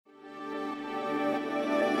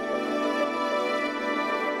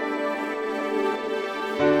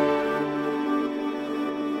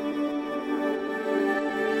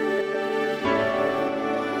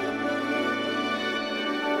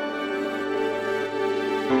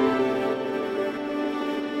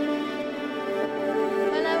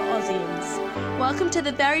welcome to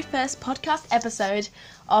the very first podcast episode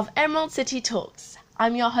of Emerald City Talks.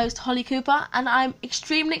 I'm your host, Holly Cooper, and I'm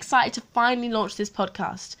extremely excited to finally launch this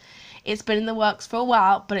podcast. It's been in the works for a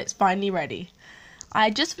while, but it's finally ready. I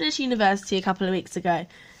just finished university a couple of weeks ago,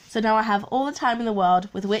 so now I have all the time in the world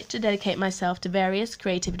with which to dedicate myself to various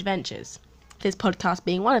creative adventures, this podcast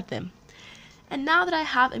being one of them. And now that I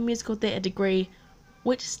have a musical theatre degree,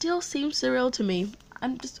 which still seems surreal to me,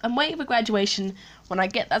 I'm waiting for graduation. When I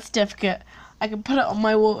get that certificate, I can put it on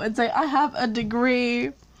my wall and say, I have a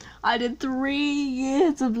degree. I did 3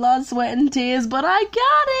 years of blood, sweat and tears, but I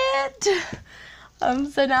got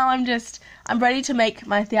it. So now I'm ready to make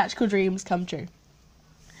my theatrical dreams come true.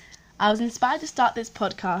 I was inspired to start this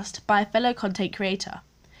podcast by a fellow content creator.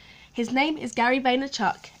 His name is Gary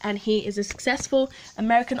Vaynerchuk, and he is a successful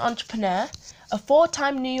American entrepreneur, a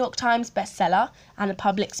 4-time New York Times bestseller, and a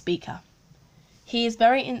public speaker. He is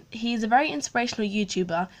a very inspirational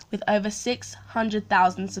YouTuber with over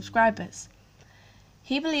 600,000 subscribers.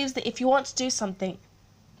 He believes that if you want to do something,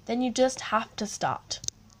 then you just have to start.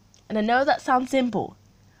 And I know that sounds simple,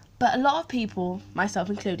 but a lot of people, myself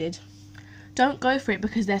included, don't go for it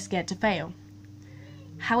because they're scared to fail.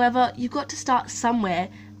 However, you've got to start somewhere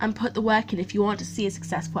and put the work in if you want to see a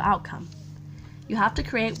successful outcome. You have to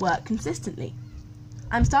create work consistently.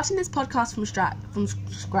 I'm starting this podcast from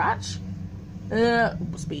scratch.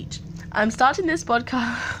 I'm starting this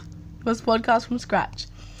podcast from scratch,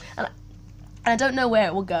 and I don't know where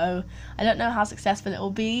it will go. I don't know how successful it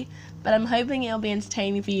will be, but I'm hoping it'll be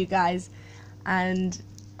entertaining for you guys, and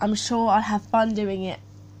I'm sure I'll have fun doing it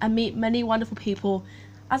and meet many wonderful people,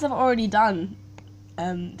 as I've already done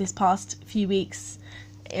this past few weeks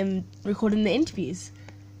in recording the interviews.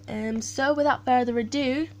 So without further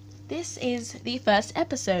ado, this is the first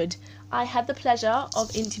episode. I had the pleasure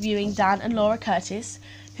of interviewing Dan and Laura Curtis,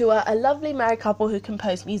 who are a lovely married couple who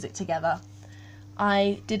compose music together.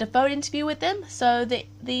 I did a phone interview with them, so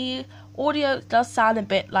the audio does sound a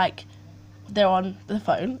bit like they're on the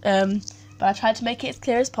phone, but I tried to make it as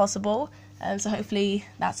clear as possible, so hopefully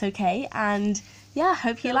that's okay, and yeah,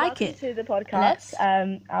 hope you like it. Welcome to the podcast.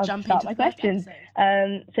 I'll jump start into my the first questions.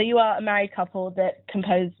 episode. So you are a married couple that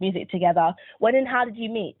compose music together. When and how did you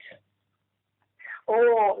meet?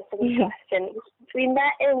 Oh, that's a good question. We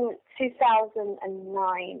met in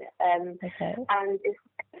 2009, Okay. and it's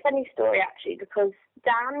a funny story actually, because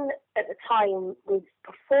Dan at the time was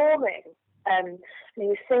performing, and he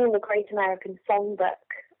was singing the Great American Songbook,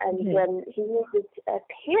 and he was a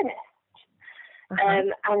pianist,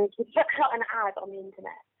 and he put out an ad on the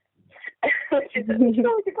internet, which is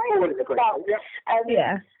always a great start.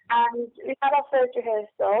 And we had our first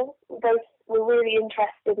rehearsal. We both were really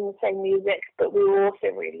interested in the same music, but we were also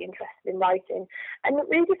really interested in writing. And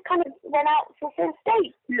we just kind of went out for a first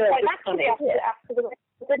date. Yeah, like naturally after the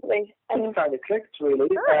rehearsal, didn't we? It kind of clicked, really.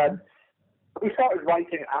 We started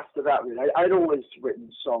writing after that, really. I'd always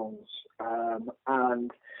written songs,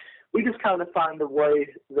 and we just kind of found a way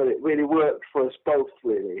that it really worked for us both,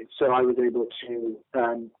 really. So I was able to,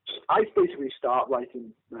 I basically start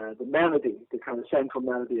writing the melody, the kind of central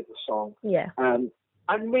melody of the song. Yeah.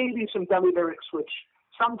 And maybe some dummy lyrics, which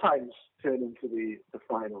sometimes turn into the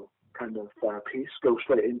final kind of piece, go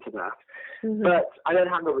straight into that. Mm-hmm. But I then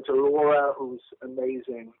hand over to Laura, who's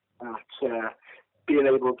amazing at being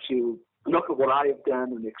able to look at what I've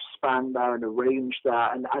done and expand that and arrange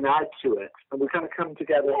that and add to it. And we kind of come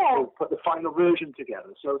together to put the final version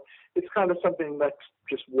together. So it's kind of something that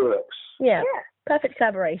just works. Yeah. Perfect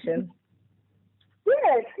collaboration.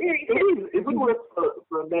 Yes, it wouldn't work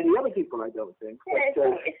for many other people, I don't think. Yeah,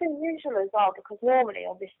 but, it's unusual as well, because normally,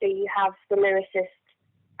 obviously, you have the lyricist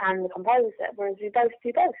and the composer, whereas we both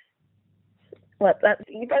do both. Well,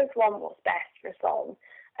 you both want what's best for a song,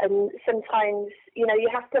 and sometimes, you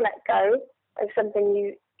have to let go of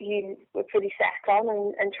something you were pretty set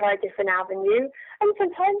on and try a different avenue. And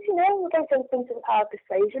sometimes, we're both open to the power of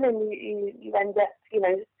persuasion, and you end up,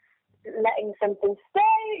 letting something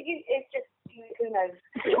stay. It's just, who knows?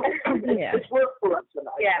 It's worked for us, and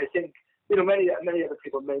I think many other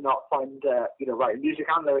people may not find writing music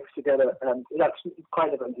and lyrics together. That's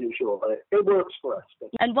kind of unusual, but it works for us.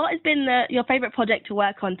 And what has been your favourite project to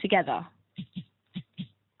work on together?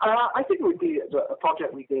 I think it would be a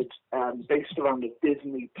project we did based around the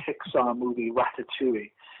Disney Pixar movie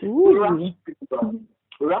Ratatouille. We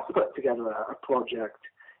were asked to put together a project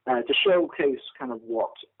to showcase kind of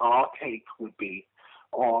what our take would be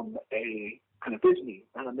on a kind of Disney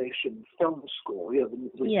animation film score, the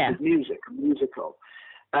musical.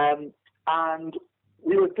 And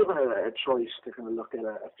we were given a choice to kind of look at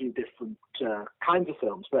a few different kinds of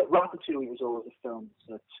films, but Ratatouille was always a film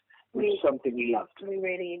that which is something we loved. We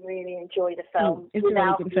really, really enjoy the film. It's a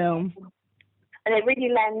really good film. And it really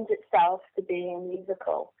lends itself to being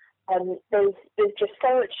musical. There's just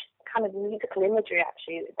so much kind of musical imagery,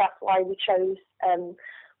 actually. That's why we chose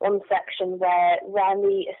one section where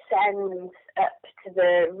Remy ascends up to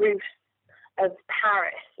the roof of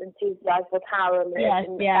Paris and sees the Eiffel Tower.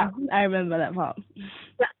 I remember that part.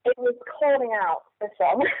 It was calling out the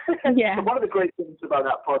song. Yeah. But one of the great things about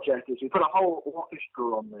that project is we put a whole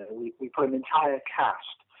orchestra on there. We put an entire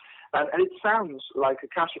cast. And it sounds like a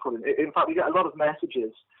cast recording. In fact, we get a lot of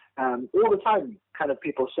messages all the time, kind of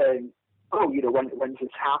people saying, oh, when's this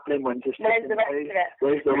happening? When's this Where's the rest of it?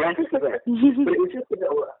 Where's the rest of it? But it was just a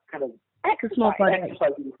little kind of small project.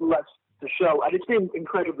 exercise for us to show. And it's been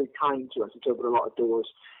incredibly kind to us. It's opened a lot of doors,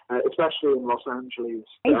 especially in Los Angeles.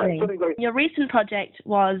 Your recent project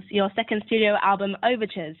was your second studio album,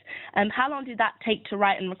 Overtures. How long did that take to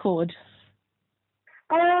write and record?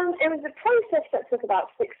 It was a process that took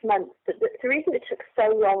about 6 months. But the reason it took so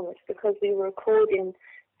long was because we were recording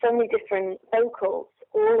so many different vocals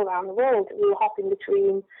all around the world. We were hopping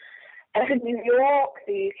between New York,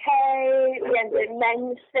 the UK, we ended in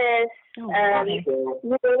Memphis, New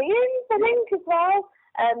Orleans, I think, as well.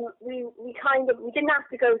 We didn't have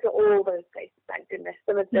to go to all those places, thank goodness.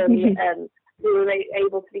 Some of them we were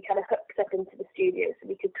able to be kind of hooked up into the studio so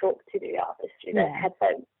we could talk to the artist through their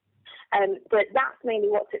headphones. But that's mainly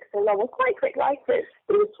what took so long. We're quite quick writers.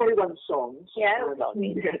 There was 21 songs. Yeah,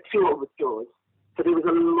 we had 2 overtures. So there was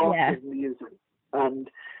a lot of music.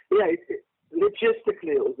 And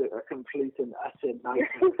logistically, it was a complete and utter nightmare.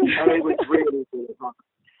 And it was really, really fun.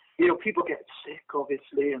 People get sick,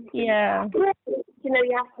 obviously. And you have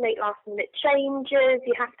to make last-minute changes.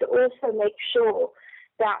 You have to also make sure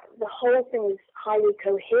that the whole thing is highly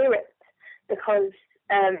coherent because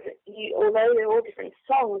although they're all different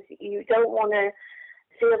songs, you don't want to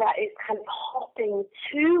feel that it's kind of hopping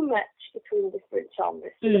too much between different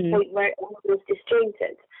genres to the point where it was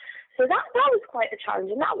disjointed. So that was quite a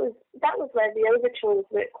challenge, and that was where the overtures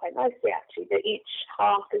work quite nicely, actually, that each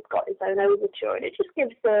half has got its own overture, and it just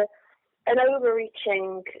gives an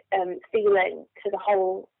overreaching feeling to the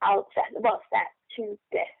whole set to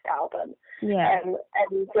this album. Yeah. And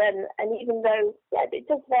even though it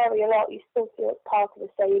does vary a lot, you still feel it's part of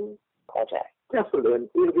the same project. Definitely, and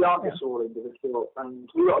the artists are all individual, and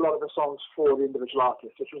we got a lot of the songs for the individual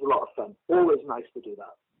artists, which was a lot of fun. Always nice to do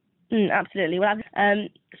that. Absolutely. Well,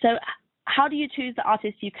 so how do you choose the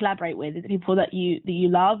artists you collaborate with? Is it people that you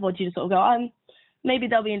love, or do you just sort of go, maybe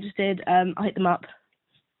they'll be interested, I'll hit them up?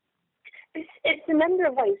 It's a number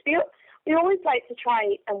of ways. We always like to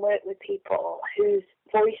try and work with people whose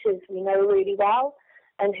voices we know really well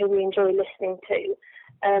and who we enjoy listening to.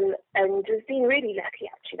 And we've been really lucky,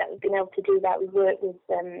 actually, that we've been able to do that. We've worked with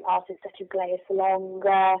artists such as Glea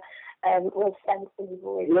Salonga, Will Spencer, who's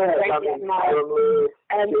always greatly admired.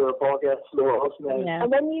 And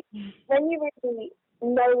when you really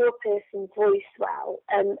know a person's voice well,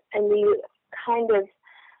 and you kind of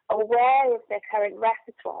aware of their current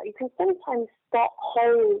repertoire, you can sometimes spot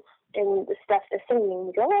holes in the stuff they're singing.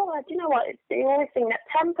 You go, do you know what? They always sing that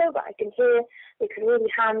tempo, but I can hear they could really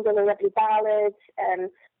handle the lovely ballads,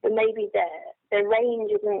 but maybe their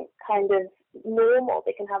range isn't kind of normal.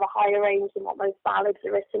 They can have a higher range than what most ballads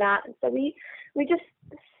are written at. And so we just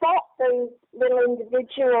spot those little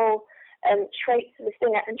individual traits of the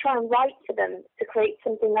singer and try and write to them to create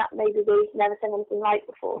something that maybe they've never seen anything like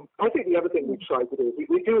before. I think the other thing we try to do is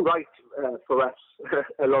we do write for us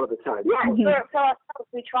a lot of the time. Yeah, for ourselves,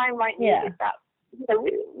 we try and write music that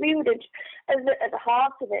we would, at the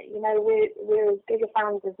heart of it, we're as big a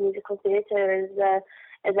fans of musical theatre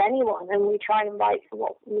as anyone, and we try and write for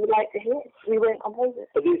what we would like to hear. We weren't composers.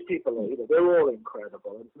 But these people, they're all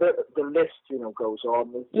incredible. The list, goes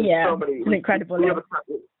on. There's so many. It's an incredible list.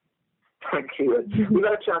 Thank you. We've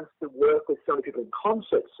had a chance to work with so many people in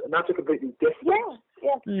concerts, and that's a completely different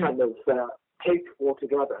kind of take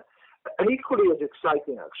altogether. And equally as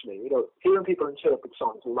exciting, actually, hearing people interpret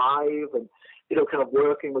songs live and, kind of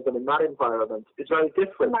working with them in that environment is very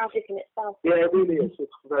different. The magic in itself. Yeah, it really is.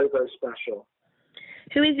 It's very, very special.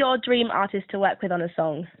 Who is your dream artist to work with on a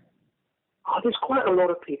song? There's quite a lot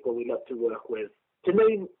of people we love to work with. To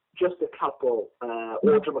name just a couple,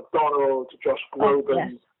 Audra McDonald, Josh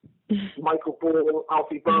Groban, Michael Ball,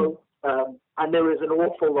 Alfie Boe, and there is an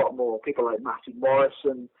awful lot more people like Matty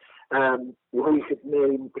Morrison, who we could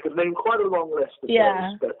name quite a long list of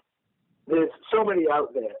those, but there's so many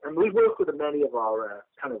out there, and we've worked with many of our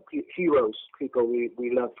kind of heroes, people we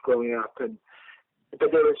loved growing up, but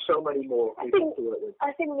there are so many more people to work with.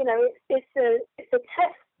 I think it's a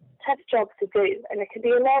tough job to do, and it can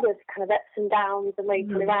be a lot of kind of ups and downs and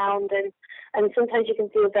waiting around, and sometimes you can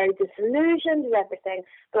feel very disillusioned with everything.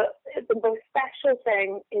 But the most special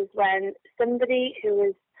thing is when somebody who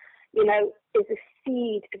is, you know, is a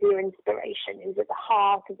seed of your inspiration, who's at the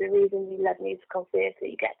heart of the reason you love musical theatre,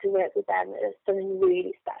 you get to work with them. It's something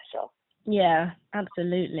really special. Yeah,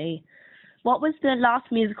 absolutely. What was the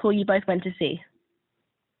last musical you both went to see?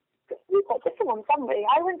 We've got different ones, haven't we?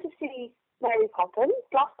 I went to see Mary Poppins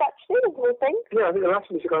last, actually, of all things. Yeah, I think the last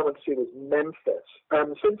musical I went to see was Memphis.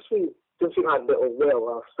 Since we had Little Will,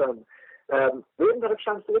 our son, we haven't had a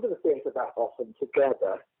chance to go to the theatre that often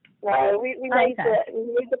together. No, we made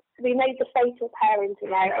the fatal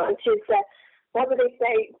parenting out, which is what do they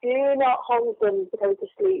say? Do not hold them to go to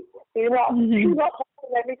sleep. Do not hold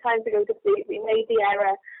them every time to go to sleep. We made the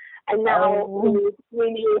error. And now we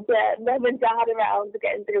need mum and dad around to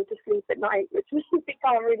get them to go to sleep at night, which means we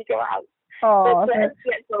can't really go out. Oh, the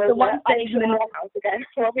one stage in the house again,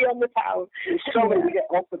 so I'll be on the town. So we get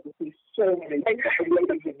offered to see so many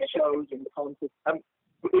amazing shows and concerts.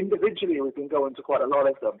 Individually, we've been going to quite a lot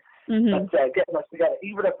of them. But getting us together,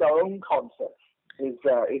 even at our own concerts, is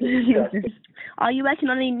interesting. Are you working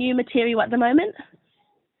on any new material at the moment?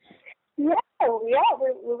 Yeah,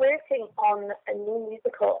 we're working on a new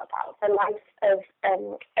musical about the life of a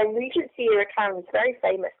Regency era clown who's very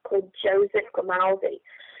famous called Joseph Grimaldi.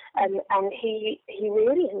 And he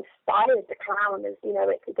really inspired the clown as you know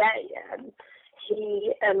it today.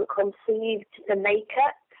 He conceived the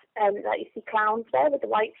makeup that you see clowns wear with the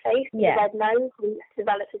white face, the red nose, and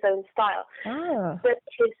developed his own style. But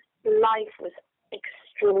his life was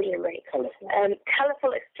extraordinary,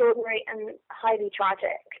 colourful, extraordinary, and highly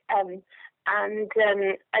tragic. And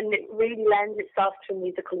it really lends itself to a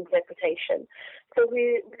musical interpretation. So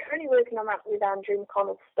we're currently working on that with Andrew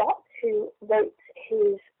McConnell-Stott, who wrote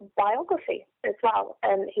his biography as well.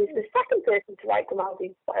 He's the second person to write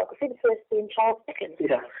Grimaldi's biography, the first being Charles Dickens.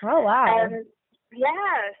 Yeah. Oh, wow.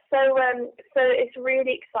 So it's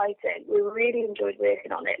really exciting. We really enjoyed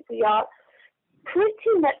working on it. We are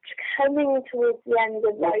pretty much coming towards the end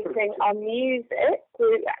of writing our music.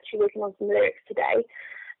 We're actually working on some lyrics today.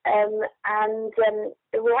 And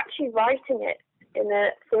we're actually writing it in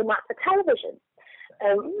a format for television,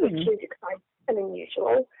 which is exciting and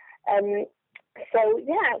unusual.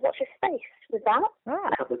 Watch your space with that. A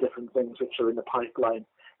couple of different things which are in the pipeline.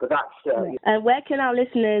 But that's... where can our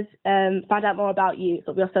listeners find out more about you,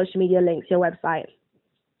 sort of your social media links, your website?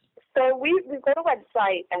 So we've got a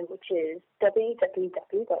website, which is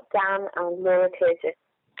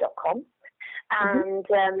www.danandlauracurtis.com. And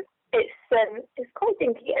it's quite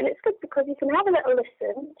dinky, and it's good because you can have a little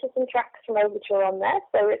listen to some tracks from Overture on there.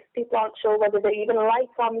 So if people aren't sure whether they even like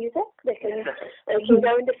our music, they can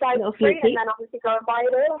go and decide for free, and then obviously go and buy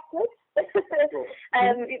it all afterwards.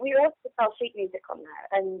 We also sell sheet music on there,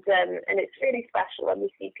 and it's really special when we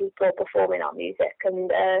see people performing our music. And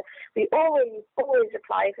we always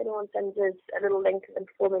reply if anyone sends us a little link of them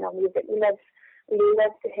performing our music. We love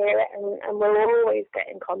to hear it, and we'll always get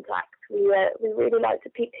in contact. We really like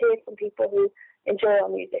to hear from people who enjoy our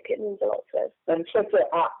music. It means a lot to us. And Twitter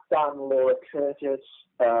at Dan Laura Curtis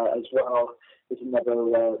as well is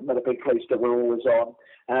another big place that we're always on.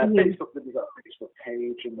 Facebook, we've got a Facebook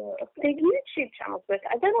page and the YouTube channel's with.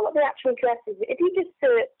 I don't know what the actual address is. If you just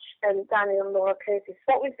search Dan and Laura Curtis,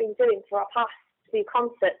 what we've been doing for our past few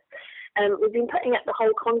concerts, we've been putting up the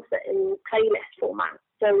whole concert in playlist format.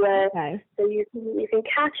 So you can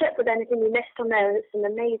catch up with anything you missed on there. There's some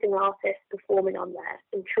amazing artists performing on there,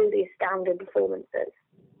 some truly astounding performances.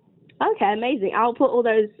 Okay, amazing. I'll put all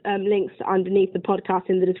those links underneath the podcast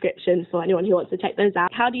in the description for anyone who wants to check those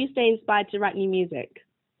out. How do you stay inspired to write new music?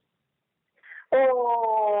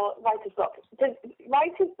 Writer's block. The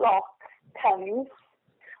writer's block comes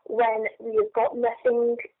when we've got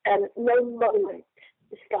nothing, no moment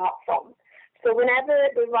to start from. So whenever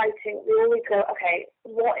we're writing, we always go, okay,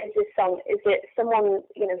 what is this song? Is it someone,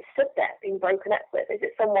 stood there being broken up with? Is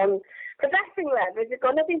it someone professing love? Has it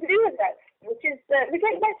got nothing to do with that? Which is, we're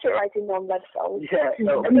getting better at writing non-love songs. Yeah,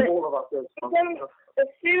 no, all of us do. As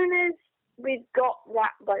soon as we've got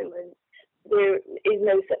that moment, there is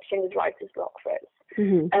no such thing as writer's block for us.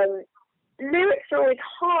 Lyrics are always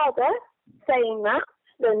harder saying that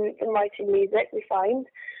than writing music, we find.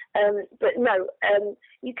 But no,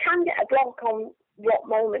 you can get a block on what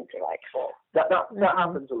moment to write for. That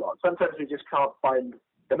happens a lot. Sometimes we just can't find.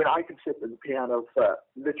 I mean, I can sit at the piano for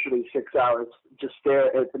literally 6 hours, just stare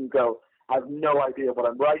at it and go, I have no idea what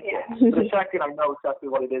I'm writing. Yeah. But the second I know exactly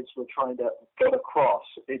what it is we're trying to get across,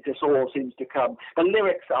 it just all seems to come. The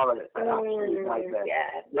lyrics are an absolute nightmare.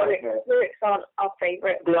 Yeah, lyrics aren't our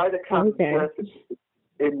favourite. They either come perfect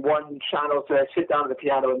in one channel to sit down at the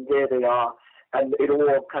piano and there they are, and it all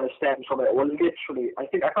kind of stems from it. Or literally, I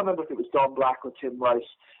can't remember if it was Don Black or Tim Rice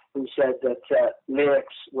who said that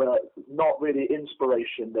lyrics were not really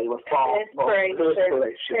inspiration; they were far more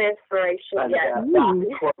perspiration. And,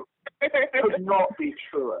 that quote could not be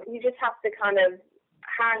truer. You just have to kind of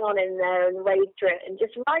hang on in there and rage through it and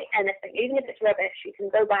just write anything, even if it's rubbish. You can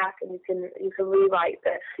go back and you can rewrite,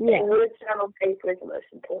 but getting words down on paper is the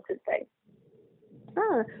most important thing.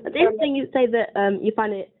 It's interesting you say that you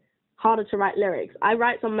find it harder to write lyrics. I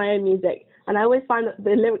write some of my own music, and I always find that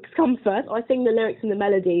the lyrics come first. Or I sing the lyrics and the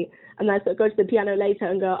melody, and then I sort of go to the piano later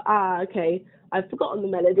and go, okay, I've forgotten the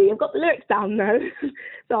melody. I've got the lyrics down though,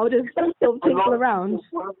 so I'll just sort of tinkle around.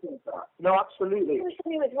 No, absolutely.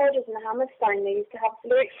 Especially with Rodgers and Hammerstein, they used to have the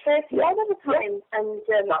lyrics first a lot of the time, and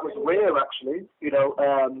that was rare actually.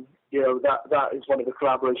 That is one of the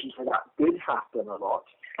collaborations where that did happen a lot.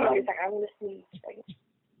 I'm going to sneeze.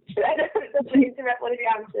 Doesn't interrupt one of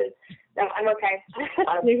your answers. No, I'm okay.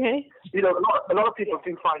 Okay. A lot of people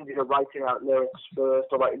do find writing out lyrics first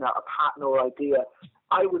or writing out a pattern or idea.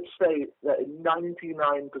 I would say that in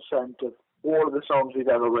 99% of all of the songs we've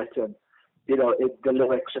ever written, the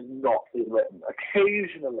lyrics have not been written.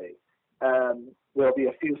 Occasionally, there'll be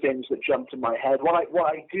a few things that jump to my head. What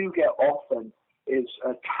I do get often is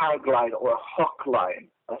a tagline or a hook line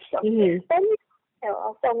or something.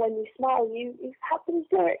 Our song "When You Smile," you have these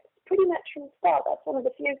lyrics pretty much from the start. That's one of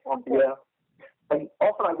the few examples. Yeah, and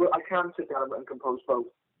often I can sit down and compose both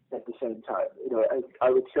at the same time.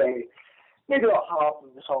 I would say maybe about half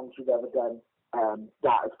of the songs we've ever done,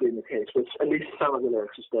 that has been the case. But at least some of the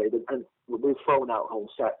lyrics have stayed, and we've thrown out whole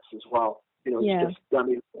sets as well. It's just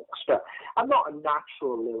but I'm not a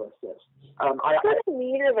natural lyricist.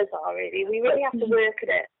 Neither of us are really. We really have to work at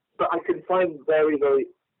it. But I can find very, very.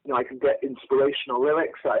 I can get inspirational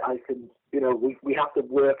lyrics. I can, we have to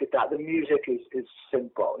work at that. The music is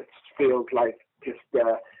simple. It feels like just,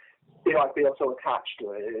 I feel so attached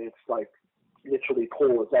to it. It's like literally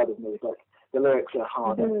pours out of me. But the lyrics are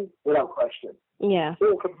harder, without question. Yeah.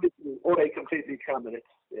 Or they completely come, and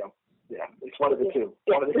it's, it's one of the two.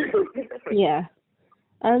 One of the two. Yeah.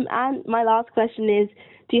 And my last question is,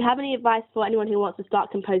 do you have any advice for anyone who wants to start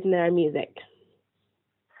composing their own music?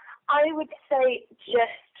 I would say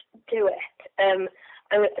just do it.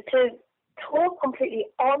 To talk completely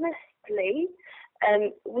honestly,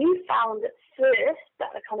 we found at first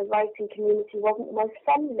that the kind of writing community wasn't the most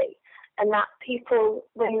friendly, and that people,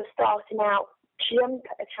 when you're starting out, jump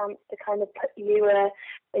at a chance to kind of put you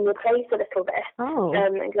in your place a little bit,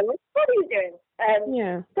 and go, what are you doing?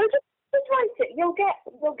 So just write it. You'll get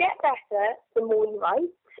better the more you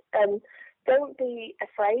write. Don't be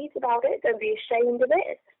afraid about it. Don't be ashamed of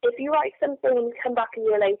it. If you write something and come back a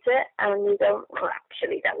year later and you don't,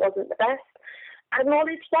 actually, that wasn't the best,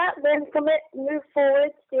 acknowledge that, learn from it, move forward,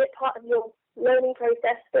 see it part of your learning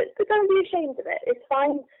process, but don't be ashamed of it. It's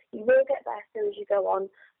fine. You will get better as you go on,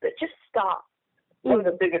 but just start. One of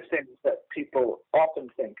the biggest things that people often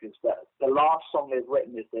think is that the last song they've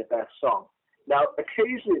written is their best song. Now,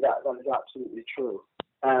 occasionally that is absolutely true.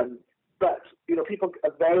 But, people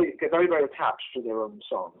get very, very attached to their own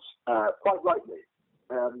songs, quite rightly.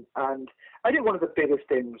 And I think one of the biggest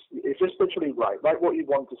things is just literally write what you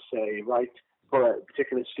want to say, write for a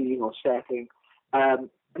particular scene or setting, and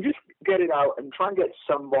just get it out and try and get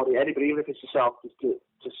anybody, even if it's yourself, just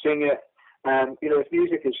to sing it. If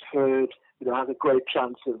music is heard, has a great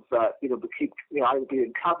chance of, either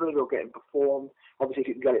being covered or getting performed. Obviously, if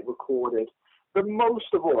you can get it recorded. But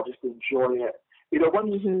most of all, just enjoy it. It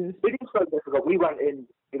is so difficult. We went in,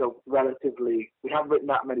 relatively, we haven't written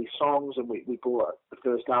that many songs, and we brought the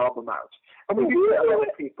first album out. And we a lot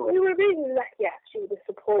of people. We were really lucky, actually, the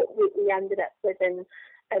support we ended up with, and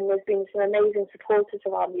there's been some amazing supporters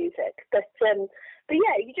of our music. But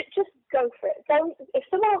yeah, you just go for it. If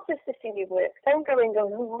someone else is assisting your work, don't go in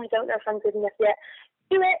going, I don't know if I'm good enough yet.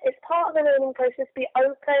 Do it. It's part of the learning process. Be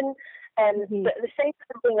open, but at the same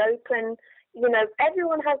time being open,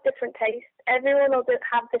 everyone has different tastes. Everyone will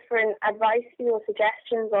have different advice for you or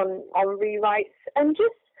suggestions on rewrites, and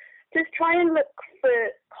just try and look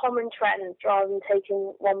for common trends rather than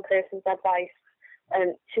taking one person's advice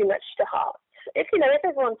too much to heart. If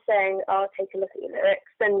everyone's saying, take a look at your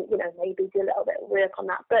lyrics, then maybe do a little bit of work on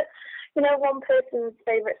that. But one person's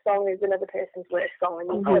favourite song is another person's worst song,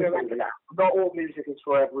 and you've got to remember that. Not all music is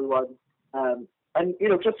for everyone, and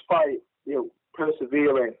just by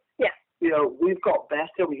persevering. Yeah. We've got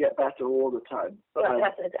better. We get better all the time.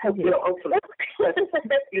 Hopefully,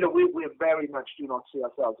 we're very much do not see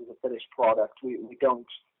ourselves as a finished product. We don't,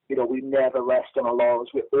 we never rest on our laurels.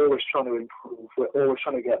 We're always trying to improve. We're always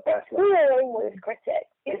trying to get better. We're our own worst critic.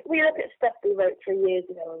 We look at stuff we wrote 3 years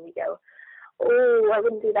ago and we go, oh, I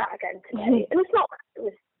wouldn't do that again today. And it's not that it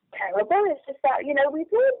was terrible. It's just that,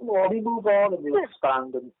 we've learned more. We move on and we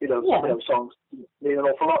expand, and some of those songs mean an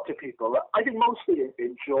awful lot to people. I think mostly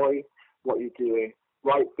enjoy what you're doing.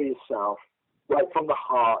 Write for yourself. Write from the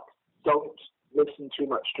heart. Don't listen too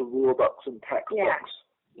much to rule books and textbooks.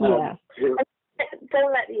 Yeah.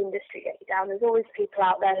 Don't let the industry get you down. There's always people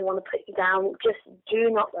out there who want to put you down. Just do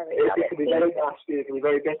not worry about it. It can be very nasty. It can be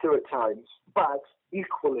very bitter at times. But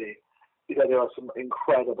equally, there are some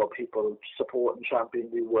incredible people who support and champion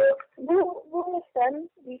your work. Rule of thumb,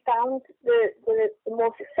 we found the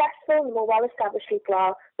more successful, the more well-established people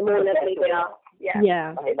are, the more lovely they are.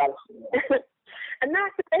 Yeah. And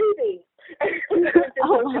that's a baby.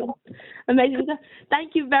 Oh, amazing.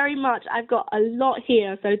 Thank you very much. I've got a lot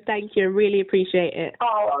here, so thank you. I really appreciate it.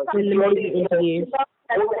 Oh, it's been an amazing interview.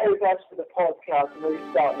 All the very best for the podcast. And we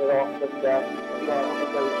started off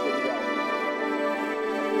and,